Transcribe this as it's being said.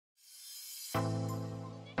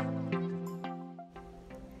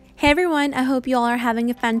Hey everyone, I hope you all are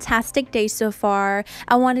having a fantastic day so far.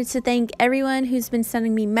 I wanted to thank everyone who's been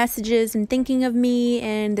sending me messages and thinking of me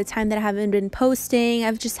and the time that I haven't been posting.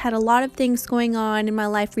 I've just had a lot of things going on in my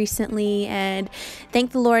life recently, and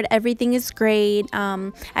thank the Lord everything is great.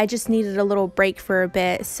 I just needed a little break for a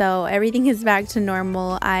bit, so everything is back to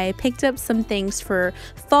normal. I picked up some things for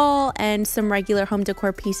fall and some regular home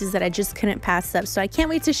decor pieces that I just couldn't pass up, so I can't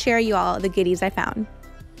wait to share you all the goodies I found.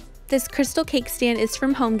 This crystal cake stand is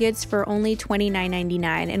from Homegoods for only $29.99,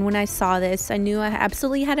 and when I saw this, I knew I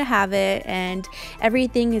absolutely had to have it, and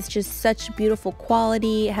everything is just such beautiful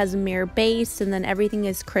quality. It has a mirror base, and then everything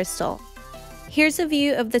is crystal. Here's a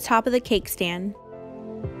view of the top of the cake stand.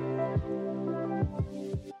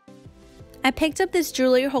 I picked up this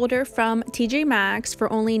jewelry holder from T.J.MAXX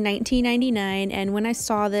for only $19.99, and when I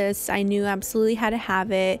saw this, I knew absolutely had to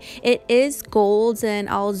have it. It is gold, and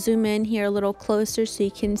I'll zoom in here a little closer so you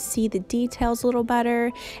can see the details a little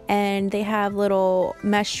better. And they have little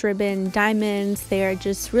mesh ribbon diamonds. They are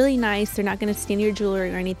just really nice. They're not going to stain your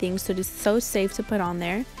jewelry or anything, so it is so safe to put on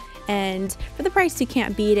there. And for the price, you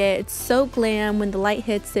can't beat it. It's so glam. When the light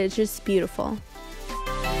hits it, it's just beautiful.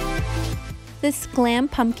 This glam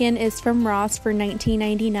pumpkin is from Ross for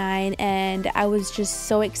 $19.99, and I was just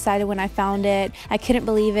so excited when I found it. I couldn't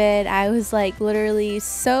believe it. I was like literally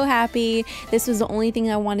so happy. This was the only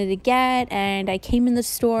thing I wanted to get, and I came in the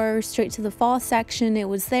store straight to the fall section. It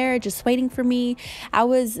was there just waiting for me. I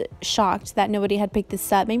was shocked that nobody had picked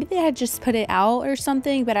this up. Maybe they had just put it out or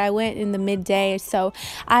something, but I went in the midday. So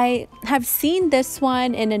I have seen this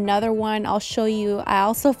one and another one I'll show you. I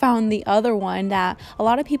also found the other one that a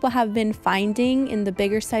lot of people have been finding in the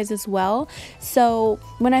bigger size as well. So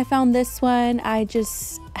when I found this one, I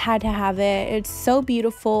just had to have it. It's so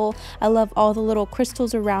beautiful. I love all the little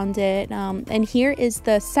crystals around it. And here is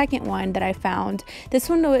the second one that I found. This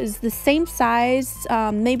one was the same size,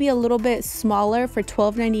 maybe a little bit smaller for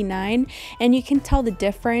 $12.99, and you can tell the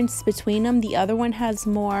difference between them. The other one has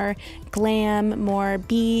more glam, more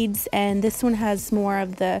beads, and this one has more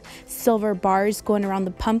of the silver bars going around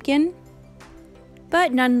the pumpkin.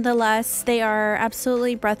 But nonetheless, they are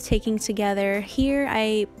absolutely breathtaking together. Here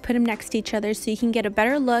I put them next to each other so you can get a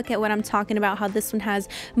better look at what I'm talking about, how this one has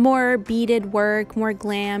more beaded work, more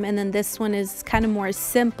glam, and then this one is kind of more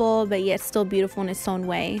simple but yet still beautiful in its own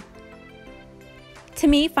way. To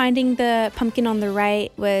me, finding the pumpkin on the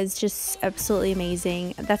right was just absolutely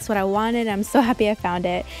amazing. That's what I wanted. I'm so happy I found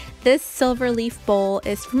it. This silver leaf bowl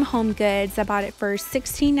is from Homegoods. I bought it for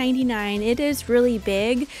 $16.99. It is really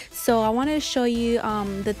big, so I wanted to show you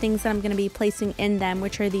the things that I'm going to be placing in them,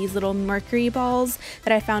 which are these little mercury balls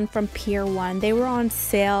that I found from Pier 1. They were on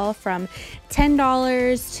sale from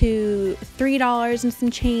 $10 to $3 and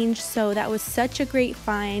some change, so that was such a great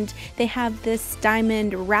find. They have this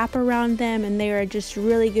diamond wrap around them, and they are just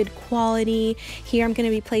really good quality. Here I'm going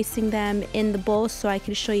to be placing them in the bowl so I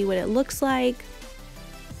can show you what it looks like.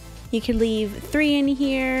 You could leave 3 in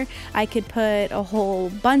here. I could put a whole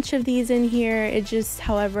bunch of these in here. It just,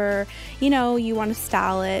 however, you know, you want to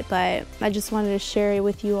style it, but I just wanted to share it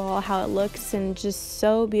with you all how it looks, and just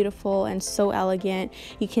so beautiful and so elegant.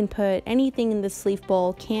 You can put anything in this leaf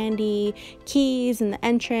bowl, candy, keys in the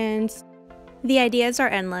entrance. The ideas are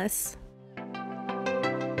endless.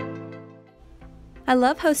 I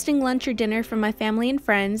love hosting lunch or dinner for my family and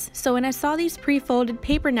friends, so when I saw these pre-folded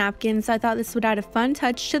paper napkins, I thought this would add a fun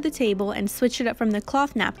touch to the table and switch it up from the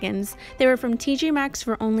cloth napkins. They were from T.J.MAXX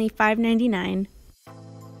for only $5.99.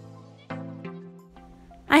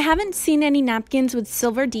 I haven't seen any napkins with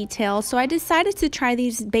silver detail, so I decided to try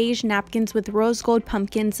these beige napkins with rose gold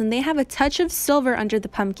pumpkins, and they have a touch of silver under the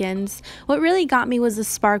pumpkins. What really got me was the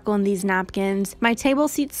sparkle in these napkins. My table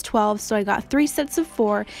seats 12, so I got 3 sets of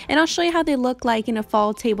 4, and I'll show you how they look like in a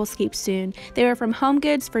fall tablescape soon. They were from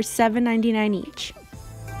Homegoods for $7.99 each.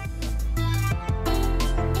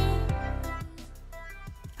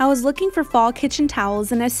 I was looking for fall kitchen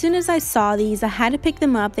towels, and as soon as I saw these, I had to pick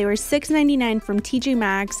them up. They were $6.99 from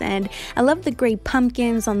T.J.MAXX, and I love the gray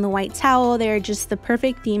pumpkins on the white towel. They're just the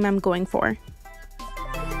perfect theme I'm going for.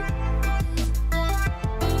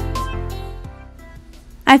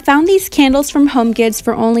 I found these candles from Homegoods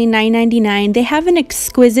for only $9.99. They have an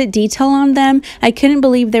exquisite detail on them. I couldn't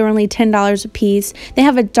believe they were only $10 a piece. They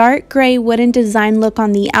have a dark gray wooden design look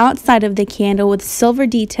on the outside of the candle with silver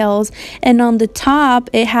details, and on the top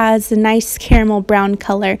it has a nice caramel brown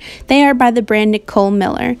color. They are by the brand Nicole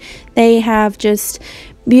Miller. They have just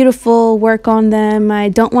beautiful work on them. I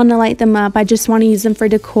don't want to light them up. I just want to use them for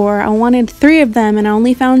decor. I wanted 3 of them and I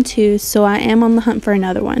only found 2, so I am on the hunt for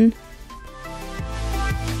another one.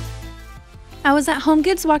 I was at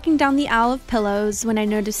HomeGoods walking down the aisle of pillows when I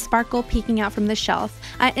noticed Sparkle peeking out from the shelf.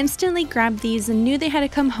 I instantly grabbed these and knew they had to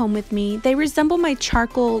come home with me. They resemble my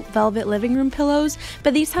charcoal velvet living room pillows,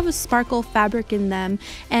 but these have a sparkle fabric in them,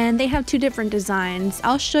 and they have two different designs.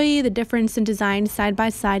 I'll show you the difference in design side by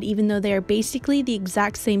side, even though they are basically the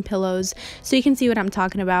exact same pillows, so you can see what I'm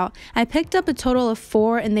talking about. I picked up a total of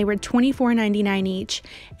 4 and they were $24.99 each,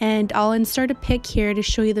 and I'll insert a pic here to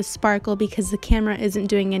show you the sparkle because the camera isn't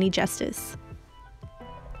doing any justice.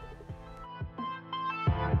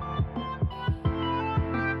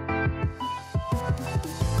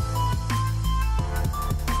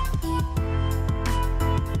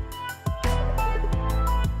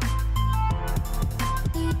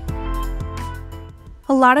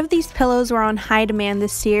 A lot of these pillows were on high demand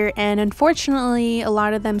this year, and unfortunately a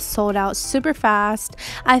lot of them sold out super fast.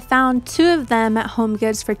 I found 2 of them at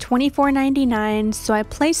HomeGoods for $24.99, so I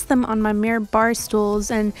placed them on my mirror bar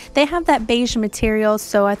stools, and they have that beige material,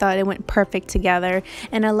 so I thought it went perfect together.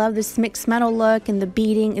 And I love this mixed metal look, and the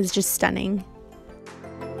beading is just stunning.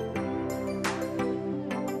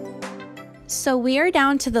 So we are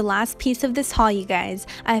down to the last piece of this haul, you guys.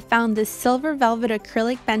 I found this silver velvet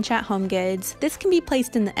acrylic bench at HomeGoods. This can be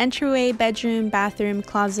placed in the entryway, bedroom, bathroom,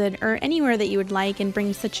 closet, or anywhere that you would like and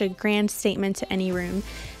bring such a grand statement to any room.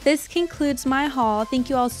 This concludes my haul. Thank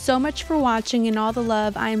you all so much for watching and all the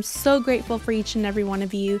love. I am so grateful for each and every one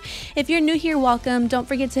of you. If you're new here, welcome. Don't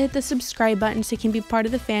forget to hit the subscribe button so you can be part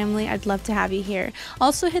of the family. I'd love to have you here.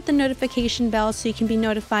 Also hit the notification bell so you can be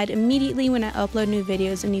notified immediately when I upload new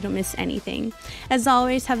videos and you don't miss anything. As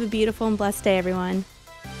always, have a beautiful and blessed day, everyone.